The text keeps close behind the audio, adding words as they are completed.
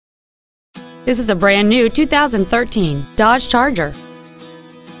This is a brand new 2013 Dodge Charger.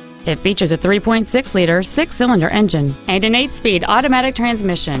 It features a 3.6-liter six-cylinder engine and an 8-speed automatic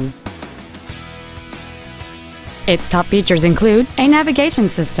transmission. Its top features include a navigation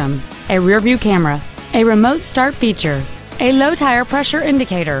system, a rear-view camera, a remote start feature, a low tire pressure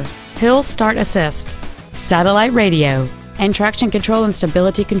indicator, hill start assist, satellite radio, and traction control and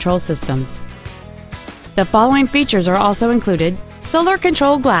stability control systems. The following features are also included: solar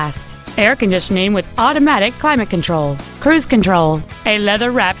control glass, air conditioning with automatic climate control, cruise control, a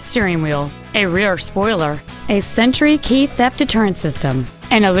leather-wrapped steering wheel, a rear spoiler, a Sentry key theft deterrent system,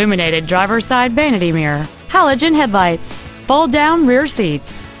 an illuminated driver's side vanity mirror, halogen headlights, fold-down rear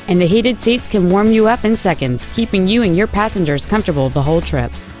seats, and the heated seats can warm you up in seconds, keeping you and your passengers comfortable the whole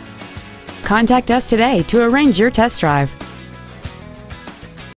trip. Contact us today to arrange your test drive.